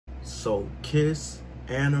So Kiss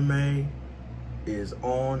Anime is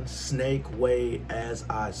on Snake Way as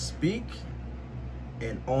I speak,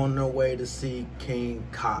 and on their way to see King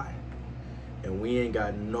Kai. And we ain't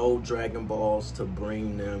got no Dragon Balls to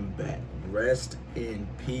bring them back. Rest in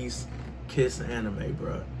peace, Kiss Anime,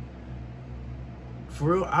 bro.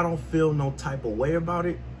 For real, I don't feel no type of way about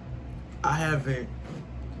it. I haven't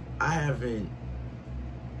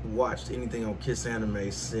watched anything on Kiss Anime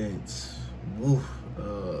since,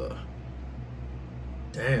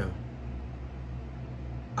 damn,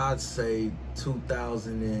 I'd say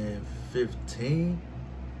 2015.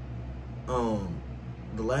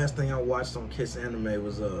 The last thing I watched on Kiss Anime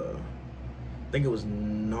was I think it was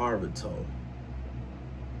Naruto.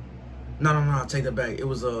 No, I take that back. It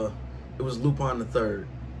was Lupin the Third,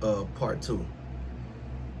 part 2,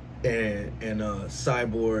 and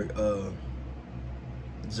Cyborg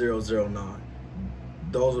 009.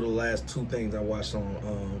 Those were the last two things I watched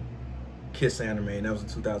on Kiss Anime, and that was in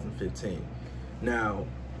 2015. Now,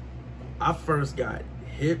 I first got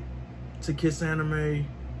hip to Kiss Anime,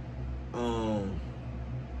 I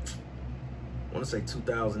want to say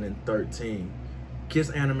 2013. Kiss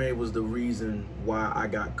Anime was the reason why I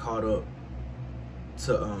got caught up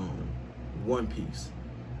to One Piece.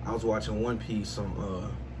 I was watching One Piece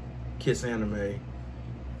on Kiss Anime.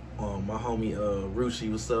 My homie Rushi,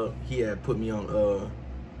 what's up? He had put me on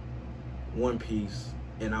One Piece,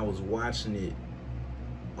 and I was watching it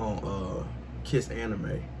on Kiss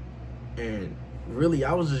Anime. And really,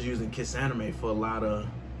 I was just using Kiss Anime for a lot of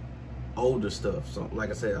older stuff. So like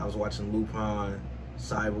I said, I was watching Lupin,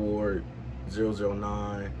 Cyborg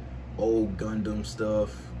 009, old Gundam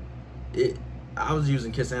stuff. I was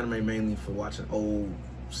using Kiss Anime mainly for watching old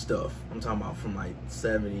stuff. I'm talking about from like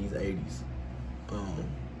 70s, 80s.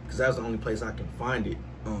 Because that's the only place I can find it.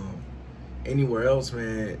 Anywhere else,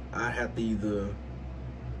 man, I have to either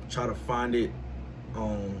try to find it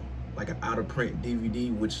on like an out of print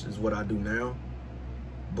DVD, which is what I do now.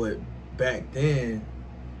 But back then,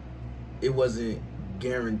 it wasn't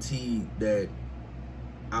guaranteed that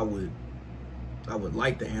I would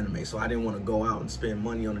like the anime, so I didn't want to go out and spend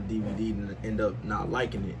money on a DVD and end up not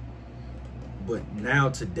liking it. But now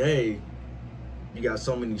today, you got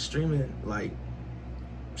so many streaming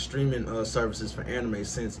services for anime.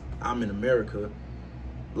 Since I'm in America,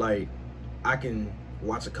 like, I can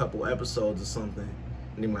watch a couple episodes or something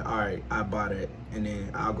and then like, all right, I buy that, and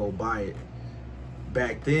then I'll go buy it.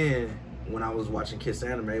 Back then, when I was watching Kiss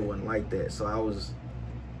Anime, it wasn't like that. So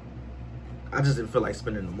I just didn't feel like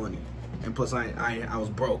spending the money. And plus, I was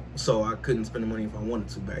broke, so I couldn't spend the money if I wanted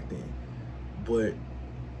to back then. But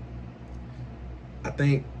I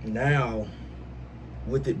think now,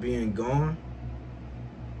 with it being gone,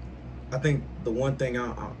 I think the one thing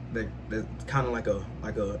that's kind of like a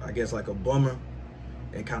I guess like a bummer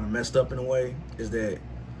and kind of messed up in a way is that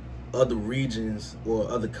other regions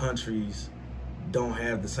or other countries don't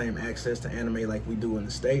have the same access to anime like we do in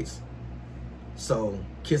the States. So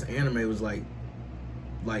Kiss Anime was like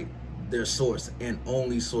their source and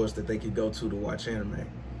only source that they could go to watch anime.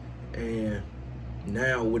 And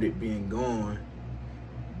now with it being gone,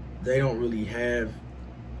 they don't really have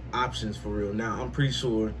options for real. Now I'm pretty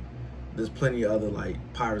sure there's plenty of other like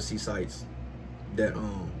piracy sites that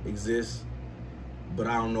exist, but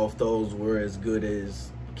I don't know if those were as good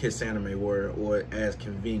as Kiss Anime were or as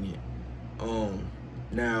convenient.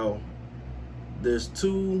 Now there's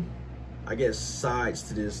two, I guess, sides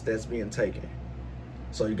to this that's being taken.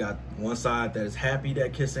 So you got one side that is happy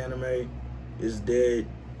that Kiss Anime is dead,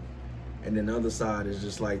 and then the other side is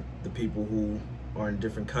just like the people who are in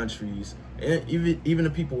different countries, and even the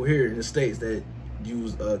people here in the States that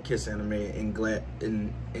use Kiss Anime and glad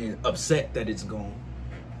and upset that it's gone.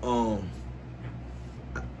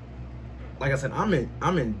 Like I said, I'm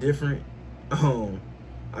indifferent.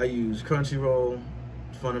 I use Crunchyroll,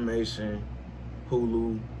 Funimation,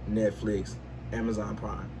 Hulu, Netflix, Amazon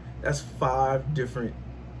Prime. That's 5 different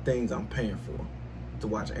things I'm paying for to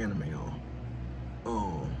watch anime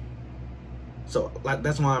on. So like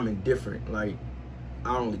that's why I'm indifferent. Like,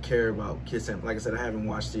 I don't really care about Kiss Anime. Like I said, I haven't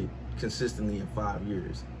watched it consistently in 5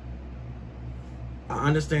 years. I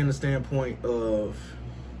understand the standpoint of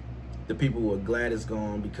the people who are glad it's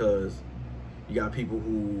gone, because you got people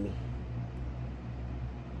who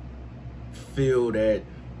feel that,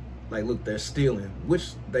 like, look, they're stealing,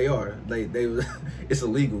 which they are. They it's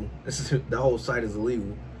illegal. The whole site is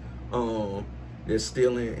illegal. They're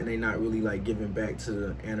stealing, and they're not really like giving back to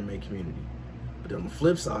the anime community. But on the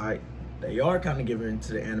flip side, they are kind of giving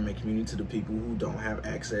to the anime community, to the people who don't have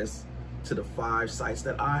access to the 5 sites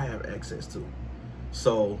that I have access to.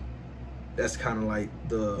 So that's kind of like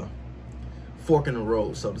the fork in the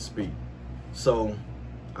road, so to speak. So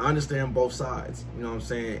I understand both sides, you know what I'm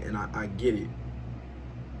saying? And I get it.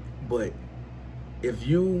 But if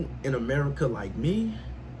you in America like me,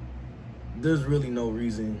 there's really no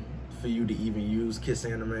reason for you to even use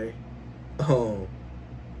Kissanime.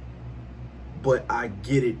 But I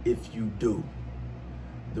get it if you do.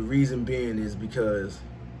 The reason being is because,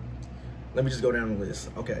 let me just go down the list.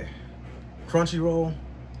 Okay, Crunchyroll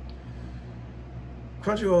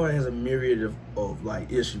has a myriad of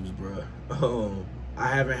like issues, bruh. I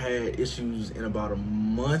haven't had issues in about a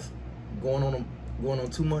month, going on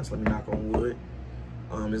 2 months. Let me knock on wood.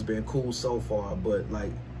 It's been cool so far, but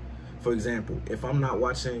like, for example, if I'm not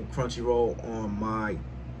watching Crunchyroll on my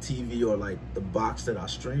TV or like the box that I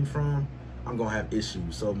stream from, I'm gonna have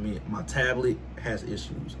issues. So my tablet has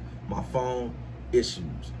issues, my phone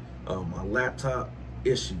issues, my laptop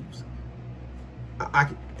issues.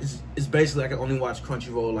 It's basically I can only watch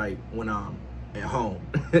Crunchyroll like when I'm at home,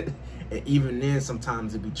 and even then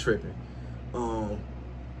sometimes it be tripping. The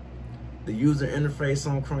user interface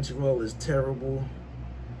on Crunchyroll is terrible.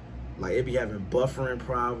 Like, it be having buffering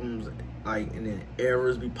problems, like, and then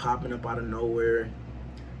errors be popping up out of nowhere.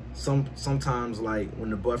 Sometimes like when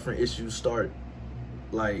the buffering issues start,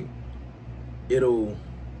 like it'll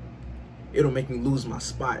make me lose my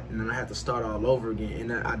spot, and then I have to start all over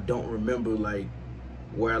again, and I don't remember like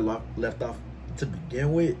where I left off to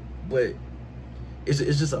begin with. But it's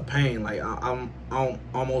just a pain. Like I'm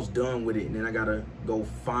almost done with it, and then I gotta go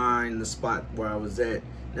find the spot where I was at.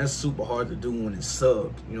 And that's super hard to do when it's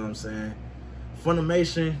subbed, you know what I'm saying?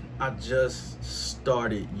 Funimation, I just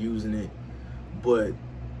started using it, but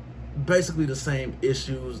basically the same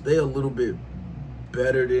issues. They're a little bit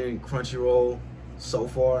better than Crunchyroll so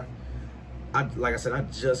far. Like I said, I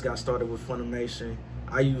just got started with Funimation.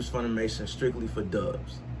 I use Funimation strictly for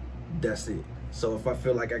dubs. That's it. So if I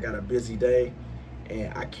feel like I got a busy day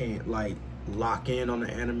and I can't like lock in on the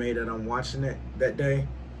anime that I'm watching that day,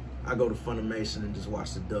 I go to Funimation and just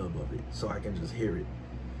watch the dub of it so I can just hear it.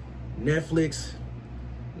 Netflix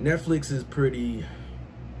is pretty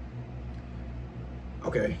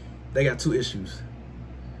okay. They got two issues.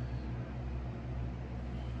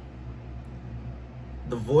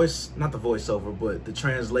 Not the voiceover, but the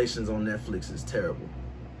translations on Netflix is terrible.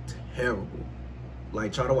 Terrible.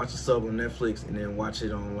 Like, try to watch a sub on Netflix and then watch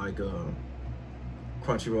it on like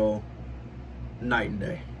Crunchyroll, night and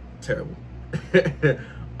day. Terrible.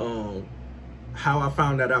 How I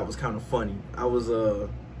found that out was kind of funny. I was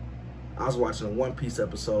watching a One Piece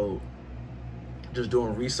episode, just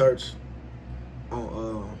doing research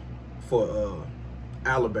on for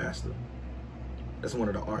Alabasta. That's one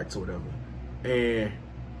of the arcs or whatever. And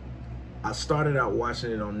I started out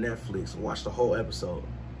watching it on Netflix, watched the whole episode.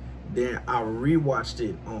 Then I rewatched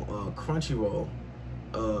it on Crunchyroll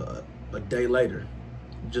a day later,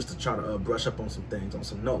 just to try to brush up on some things, on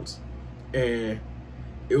some notes. And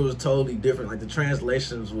it was totally different. Like, the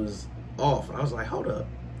translations was off. I was like, hold up.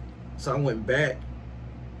 So I went back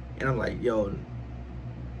and I'm like, yo,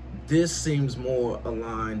 this seems more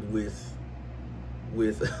aligned with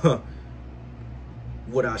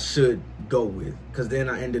what I should go with. Because then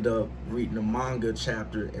I ended up reading the manga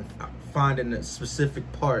chapter and finding a specific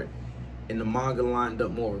part, and the manga lined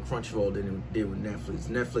up more with Crunchyroll than it did with Netflix.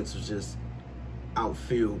 Netflix was just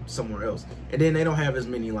outfield somewhere else. And then they don't have as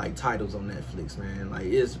many like titles on Netflix, man. Like,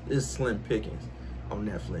 it's slim pickings on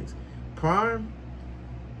Netflix.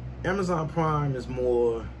 Amazon Prime is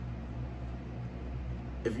more,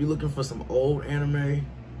 if you're looking for some old anime,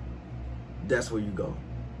 that's where you go.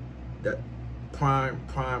 That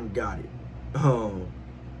Prime got it.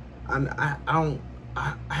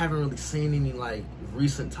 I haven't really seen any like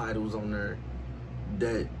recent titles on there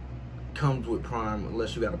that comes with Prime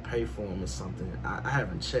unless you gotta pay for them or something. I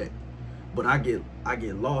haven't checked, but I get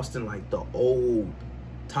lost in like the old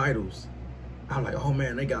titles. I'm like, oh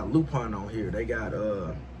man, they got Lupin on here. They got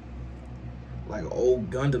like old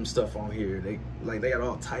Gundam stuff on here. They got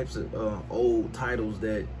all types of old titles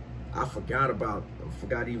that I forgot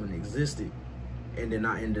even existed. And then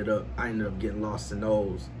I ended up getting lost in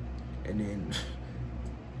those. And then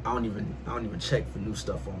I don't even check for new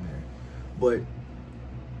stuff on there. But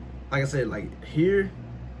like I said, like here,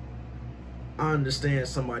 I understand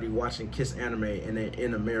somebody watching Kissanime and then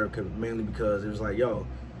in America, mainly because it was like, yo,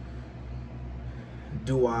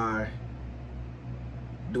 do I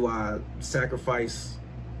sacrifice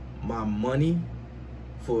my money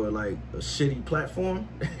for like a shitty platform?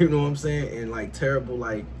 You know what I'm saying? And like terrible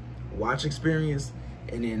like watch experience,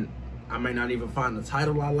 and then I may not even find the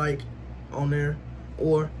title I like on there,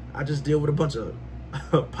 or I just deal with a bunch of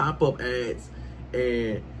pop-up ads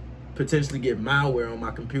and potentially get malware on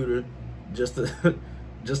my computer just to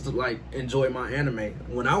just to like enjoy my anime.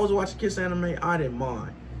 When I was watching Kiss Anime, I didn't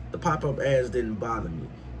mind. The pop-up ads didn't bother me.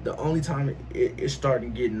 The only time it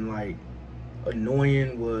started getting like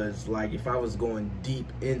annoying was like if I was going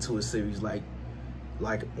deep into a series, like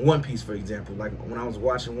One Piece, for example. Like when I was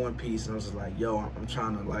watching One Piece and I was just like, yo, I'm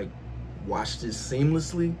trying to like watch this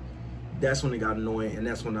seamlessly. That's when it got annoying, and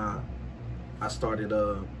that's when I started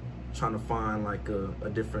trying to find like a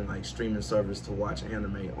different like streaming service to watch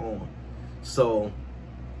anime on. So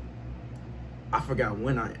I forgot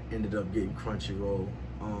when I ended up getting Crunchyroll.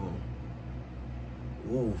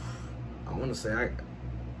 I want to say it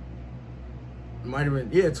might have been,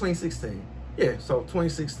 yeah, 2016. Yeah, so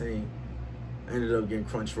 2016 I ended up getting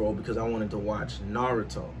Crunchyroll because I wanted to watch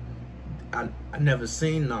Naruto. I never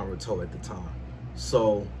seen Naruto at the time,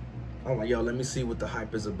 so I'm like, yo, let me see what the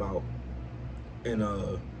hype is about, and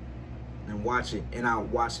watch it. And I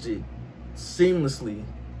watched it seamlessly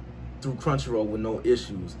through Crunchyroll with no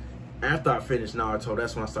issues. After I finished Naruto,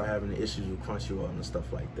 that's when I started having the issues with Crunchyroll and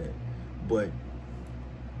stuff like that. But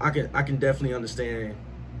I can definitely understand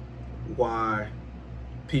why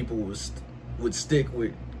people would stick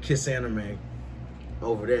with Kiss Anime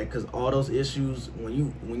over that, because all those issues, when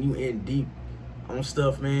you in deep on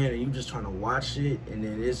stuff, man, and you just trying to watch it, and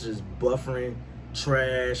then it's just buffering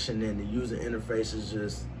trash, and then the user interface is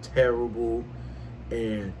just terrible,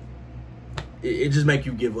 and it just make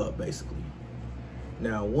you give up, basically.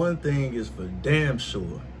 Now, one thing is for damn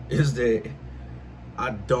sure is that I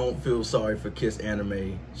don't feel sorry for Kiss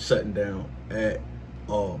Anime shutting down at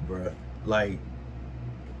all, bruh. Like,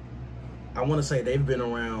 I want to say they've been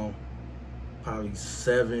around probably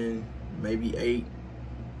 7, maybe 8.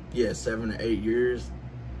 Yeah, 7 to 8 years.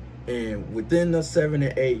 And within the 7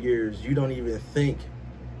 to 8 years, you don't even think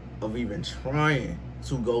of even trying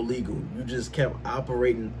to go legal. You just kept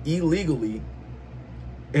operating illegally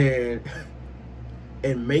and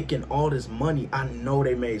making all this money. I know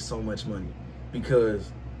they made so much money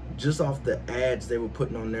because just off the ads they were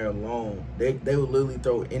putting on there alone, they would literally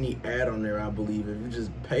throw any ad on there, I believe, if you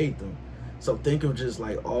just paid them. So think of just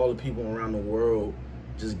like all the people around the world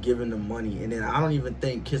just giving them money. And then I don't even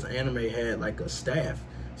think Kiss Anime had like a staff,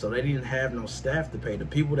 so they didn't have no staff to pay. The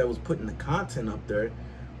people that was putting the content up there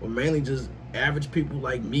were mainly just average people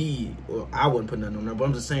like me, or I wouldn't put nothing on there, but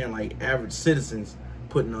I'm just saying like average citizens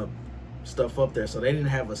putting up stuff up there. So they didn't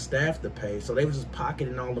have a staff to pay, so they were just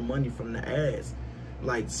pocketing all the money from the ads.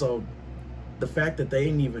 Like, so the fact that they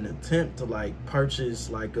didn't even attempt to like purchase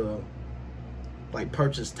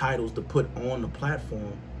purchase titles to put on the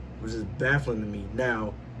platform was just baffling to me.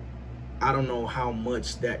 Now, I don't know how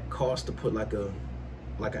much that costs to put like an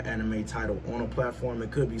anime title on a platform.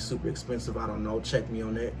 It could be super expensive, I don't know, check me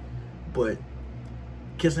on that. But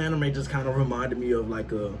Kiss Anime just kind of reminded me of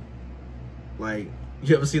like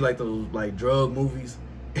you ever see like those like drug movies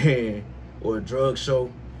or a drug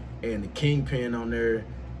show, and the Kingpin on there,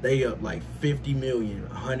 they up like 50 million,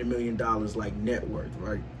 $100 million like net worth,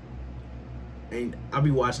 right? And I'll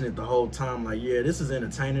be watching it the whole time like, yeah, this is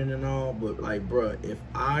entertaining and all, but like, bruh, if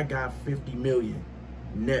I got 50 million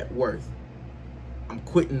net worth, I'm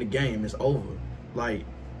quitting the game. It's over. Like,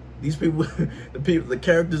 these people, the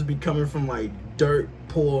characters be coming from like dirt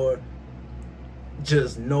poor,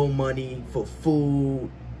 just no money for food,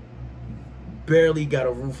 barely got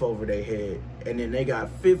a roof over their head, and then they got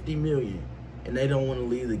 50 million and they don't want to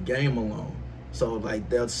leave the game alone. So like,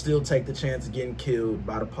 they'll still take the chance of getting killed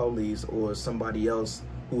by the police or somebody else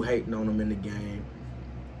who hating on them in the game.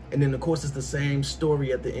 And then of course it's the same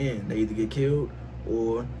story at the end. They either get killed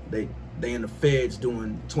or they in the feds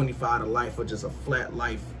doing 25 to life or just a flat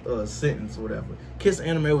life sentence or whatever. Kiss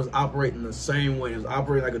Anime was operating the same way. It was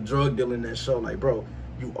operating like a drug dealer in that show. Like, bro,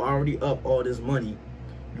 you already up all this money.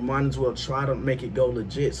 You might as well try to make it go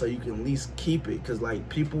legit so you can at least keep it. Cause like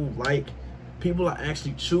people are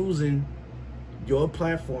actually choosing your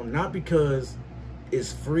platform, not because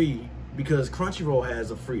it's free, because Crunchyroll has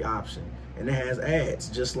a free option and it has ads,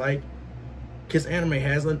 just like Kiss Anime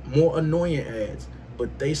has more annoying ads,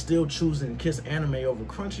 but they still choosing Kiss Anime over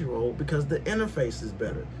Crunchyroll because the interface is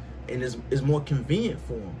better and is more convenient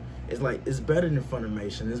for them. It's like, it's better than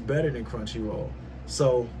Funimation, it's better than Crunchyroll.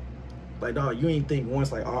 So like, dog, you ain't think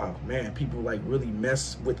once like, oh man, people like really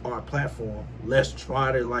mess with our platform, let's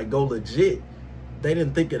try to like go legit. They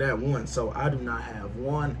didn't think of that once. So I do not have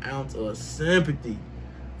 1 ounce of sympathy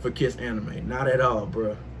for Kiss Anime, not at all,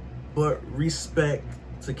 bro. But respect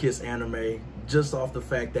to Kiss Anime just off the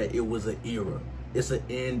fact that it was an era. It's an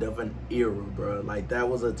end of an era, bro. Like, that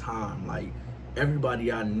was a time, like,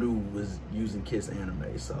 everybody I knew was using Kiss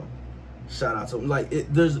Anime. So shout out to them. Like,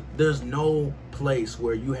 there's no place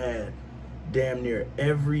where you had damn near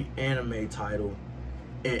every anime title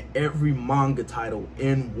and every manga title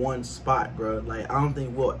in one spot, bro. Like, I don't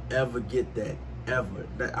think we'll ever get that, ever.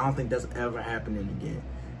 I don't think that's ever happening again,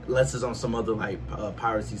 unless it's on some other like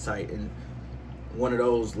piracy site, and one of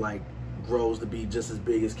those like grows to be just as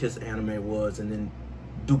big as Kiss Anime was, and then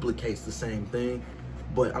duplicates the same thing.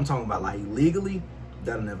 But I'm talking about like legally,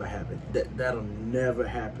 that'll never happen. That'll never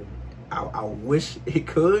happen. I wish it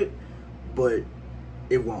could, but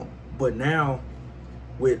it won't. But now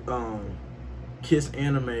with Kiss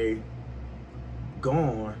Anime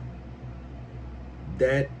gone,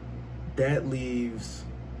 that leaves,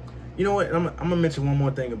 you know what, I'm gonna mention one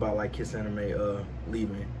more thing about like Kiss Anime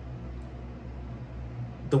leaving.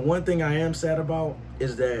 The one thing I am sad about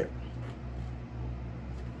is that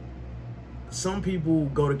some people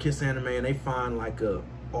go to Kiss Anime and they find like a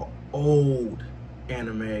old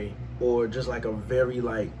anime, or just like a very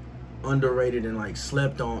like underrated and like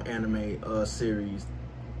slept on anime series,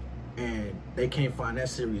 and they can't find that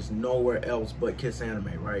series nowhere else but Kiss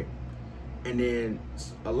Anime, right? And then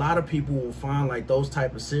a lot of people will find like those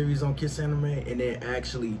type of series on Kiss Anime and then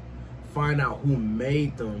actually find out who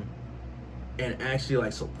made them and actually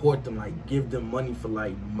like support them, like give them money for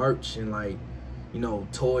like merch and like, you know,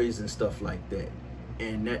 toys and stuff like that.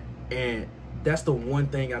 And that's the one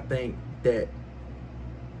thing I think that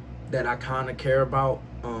I kind of care about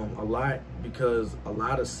a lot, because a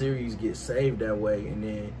lot of series get saved that way, and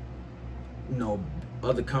then, you know,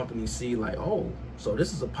 other companies see like, oh, so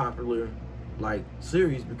this is a popular like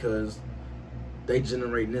series because they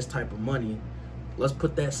generating this type of money. Let's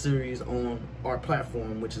put that series on our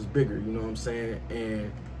platform, which is bigger, you know what I'm saying,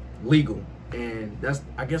 and legal. And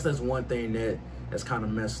I guess that's one thing that's kind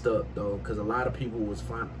of messed up though, because a lot of people was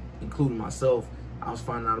including myself, I was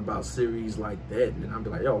finding out about series like that, and I'd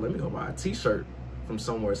be like, yo, let me go buy a t-shirt from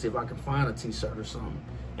somewhere, see if I can find a t-shirt or something,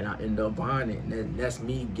 and I end up buying it, and then that's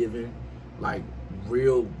me giving like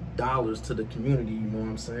real dollars to the community, you know what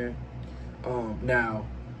I'm saying? Now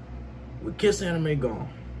with Kiss Anime gone,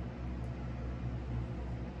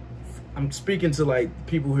 I'm speaking to like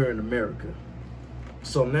people here in America.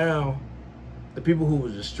 So now the people who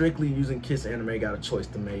was just strictly using Kiss Anime got a choice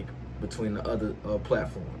to make between the other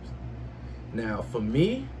platforms. Now for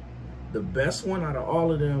me, the best one out of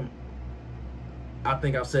all of them, I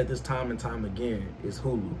think I've said this time and time again, is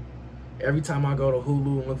Hulu. Every time I go to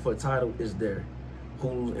Hulu and look for a title, it's there.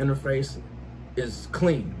 Hulu's interface is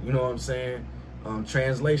clean, you know what I'm saying?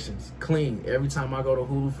 Translations, clean. Every time I go to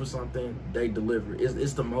Hulu for something, they deliver.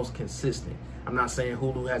 It's the most consistent. I'm not saying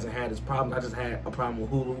Hulu hasn't had its problems. I just had a problem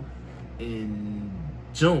with Hulu in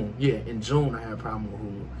June. Yeah, in June I had a problem with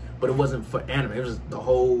Hulu. But it wasn't for anime. It was the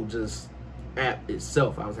whole just app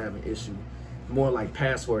itself I was having issues. More like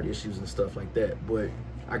password issues and stuff like that. But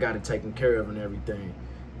I got it taken care of and everything.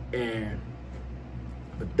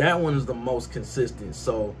 But that one is the most consistent.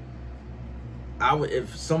 So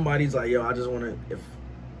if somebody's like, yo, I just want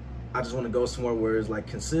to go somewhere where it's like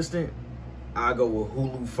consistent, I go with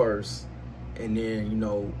Hulu first, and then, you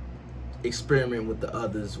know, experiment with the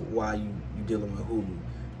others while you dealing with Hulu.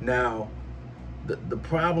 Now, the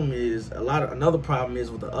problem is another problem is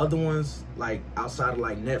with the other ones, like outside of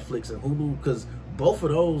like Netflix and Hulu, because both of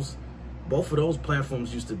those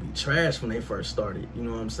platforms used to be trash when they first started, you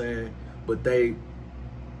know what I'm saying? But they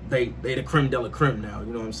the creme de la creme now,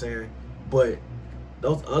 you know what I'm saying? But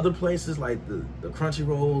those other places like the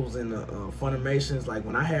Crunchyrolls and the Funimations, like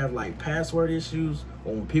when I have like password issues,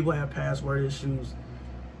 or when people have password issues,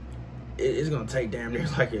 it's gonna take damn near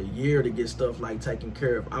like a year to get stuff like taken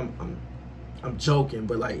care of. I'm joking,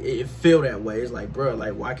 but like it feel that way. It's like, bro,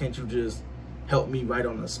 like why can't you just help me right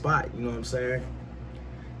on the spot? You know what I'm saying?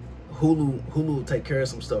 Hulu will take care of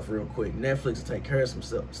some stuff real quick. Netflix will take care of some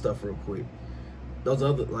stuff real quick. Those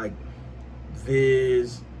other like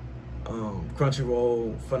Viz,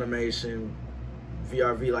 Crunchyroll, Funimation,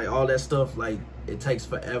 VRV, like all that stuff, like it takes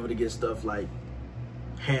forever to get stuff like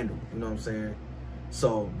handled, you know what I'm saying?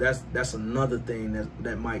 So that's another thing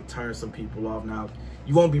that might turn some people off. Now,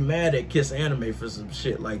 you won't be mad at Kiss Anime for some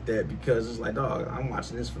shit like that, because it's like, dog, I'm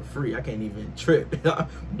watching this for free. I can't even trip. I'm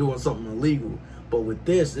doing something illegal. But with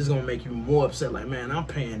this, it's gonna make you more upset. Like, man, I'm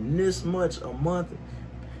paying this much a month.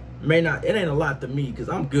 It ain't a lot to me because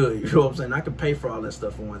I'm good, you know what I'm saying? I can pay for all that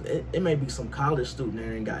stuff for once. It may be some college student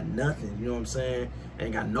that ain't got nothing, you know what I'm saying?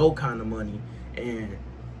 Ain't got no kind of money. And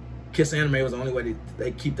Kiss Anime was the only way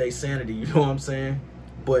they keep their sanity, you know what I'm saying?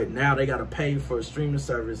 But now they gotta pay for a streaming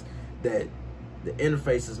service that the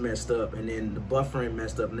interface is messed up, and then the buffering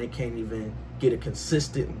messed up, and they can't even get a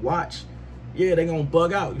consistent watch. Yeah, they gonna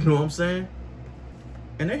bug out, you know what I'm saying?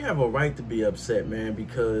 And they have a right to be upset, man,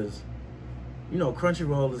 because you know,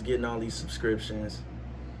 Crunchyroll is getting all these subscriptions.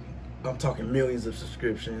 I'm talking millions of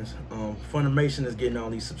subscriptions. Funimation is getting all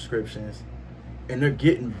these subscriptions, and they're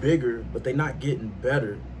getting bigger, but they're not getting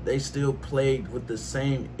better. They still plagued with the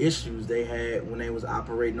same issues they had when they was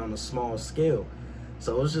operating on a small scale.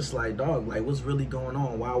 So it's just like, dog, like, what's really going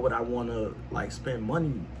on? Why would I want to, like, spend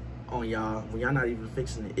money on y'all when y'all not even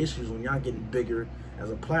fixing the issues, when y'all getting bigger as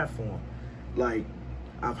a platform? Like,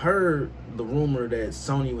 I've heard the rumor that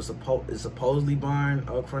Sony was supposedly buying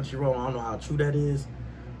Crunchyroll. I don't know how true that is,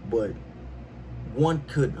 but one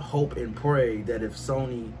could hope and pray that if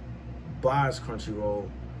Sony buys Crunchyroll,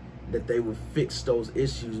 that they would fix those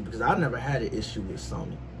issues, because I never had an issue with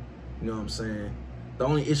Sony. You know what I'm saying? The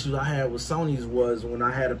only issue I had with Sony's was when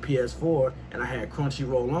I had a PS4 and I had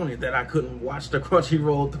Crunchyroll on it, that I couldn't watch the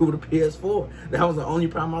Crunchyroll through the PS4. That was the only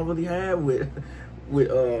problem I really had with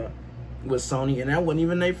Sony, and that wasn't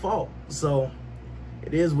even their fault. So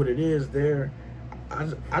it is what it is.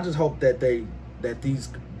 I just hope that these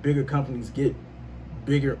bigger companies get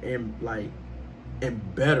bigger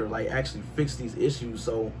and better, like actually fix these issues,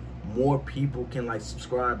 so more people can like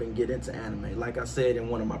subscribe and get into anime. Like I said in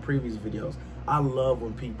one of my previous videos, I love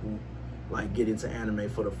when people like get into anime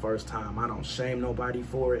for the first time. I don't shame nobody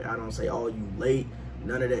for it. I don't say, oh, you late,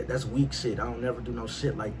 none of that. That's weak shit. I don't never do no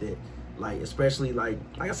shit like that. Like, especially like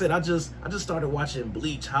I said, I just started watching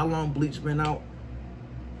Bleach. How long Bleach been out?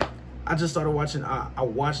 I just started watching, I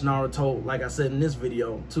watched Naruto, like I said in this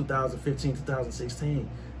video, 2015, 2016.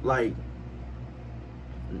 Like,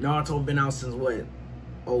 Naruto been out since what,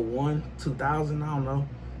 01, 2000, I don't know.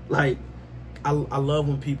 Like, I love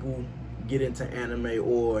when people get into anime,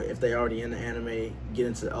 or if they already into anime, get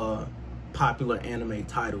into popular anime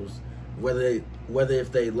titles. Whether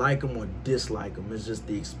if they like them or dislike them, it's just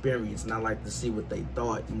the experience, and I like to see what they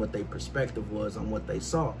thought and what their perspective was on what they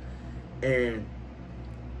saw. And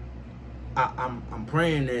I'm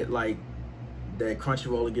praying that like that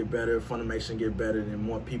Crunchyroll will get better, Funimation get better, and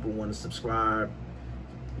more people want to subscribe.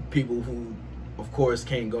 People who, of course,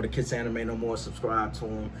 can't go to Kissanime no more, subscribe to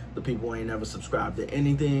them. The people who ain't never subscribed to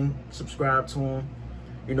anything, subscribe to them,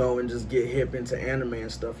 you know, and just get hip into anime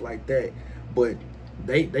and stuff like that. But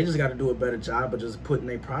they just got to do a better job of just putting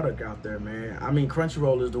their product out there, man. I mean,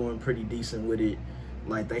 Crunchyroll is doing pretty decent with it.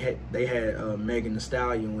 Like, they had Megan Thee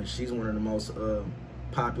Stallion, which she's one of the most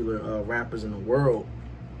popular rappers in the world,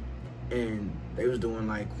 and they was doing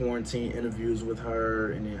like quarantine interviews with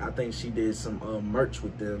her, and then I think she did some merch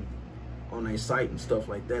with them on their site and stuff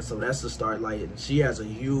like that. So that's the start. Like, she has a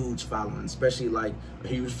huge following, especially like a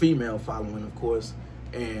huge female following, of course,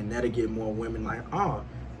 and that'll get more women like, oh,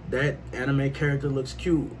 that anime character looks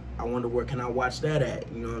cute, I wonder where can I watch that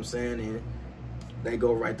at, you know what I'm saying? And they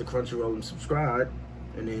go right to Crunchyroll and subscribe,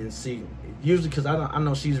 and then see, usually, because I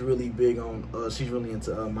know she's really big on she's really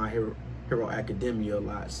into My Hero Academia a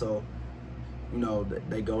lot. So, you know,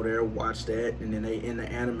 they go there, watch that, and then they in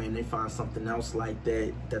the anime and they find something else like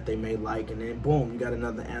that they may like, and then boom, you got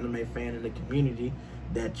another anime fan in the community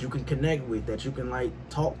that you can connect with, that you can like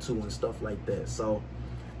talk to and stuff like that. So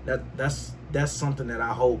that's something that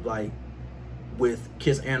I hope, like, with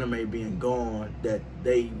Kissanime being gone, that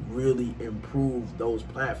they really improve those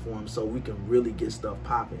platforms so we can really get stuff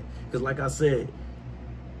popping. Because like I said,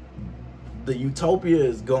 the utopia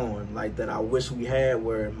is gone, like, that I wish we had,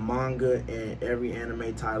 where manga and every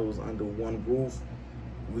anime title is under one roof.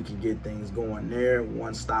 We can get things going there,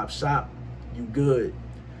 one-stop shop, you good.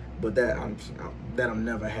 But that'll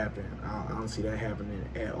never happen. I don't see that happening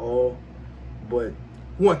at all. But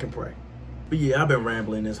one can pray. But yeah, I've been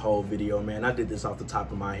rambling this whole video, man. I did this off the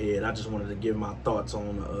top of my head. I just wanted to give my thoughts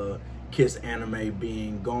on Kissanime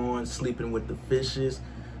being gone, sleeping with the fishes.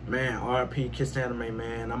 Man, RP Kissanime,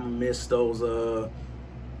 man. I'm gonna miss those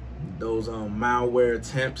malware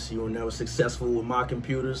attempts. You were never successful with my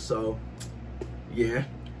computers, so yeah.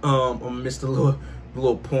 I'm gonna miss the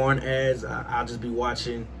little porn ads. I'll be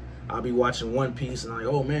watching One Piece, and like,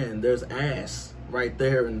 oh man, there's ass right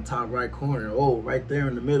there in the top right corner. Oh, right there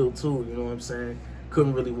in the middle too, you know what I'm saying?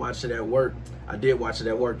 Couldn't really watch it at work. I did watch it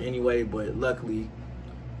at work anyway, but luckily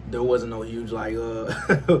there wasn't no huge like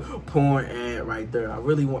porn ad right there. I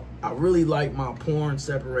really like my porn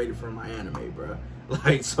separated from my anime, bro.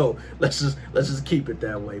 Like, so let's just keep it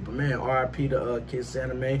that way. But man, RIP to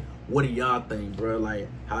Kissanime. What do y'all think, bro? Like,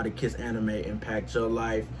 how did Kissanime impact your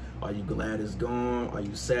life? Are you glad it's gone? Are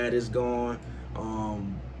you sad it's gone?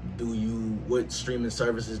 What streaming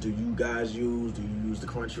services do you guys use? Do you use the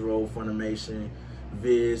Crunchyroll, Funimation,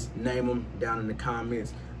 Viz? Name them down in the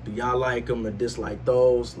comments. Do y'all like them or dislike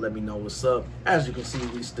those? Let me know what's up. As you can see,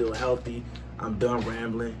 we still healthy. I'm done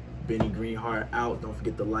rambling. BenjaminGreenheart out. Don't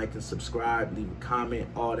forget to like and subscribe, leave a comment,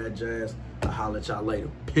 all that jazz. I'll holler at y'all later.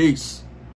 Peace.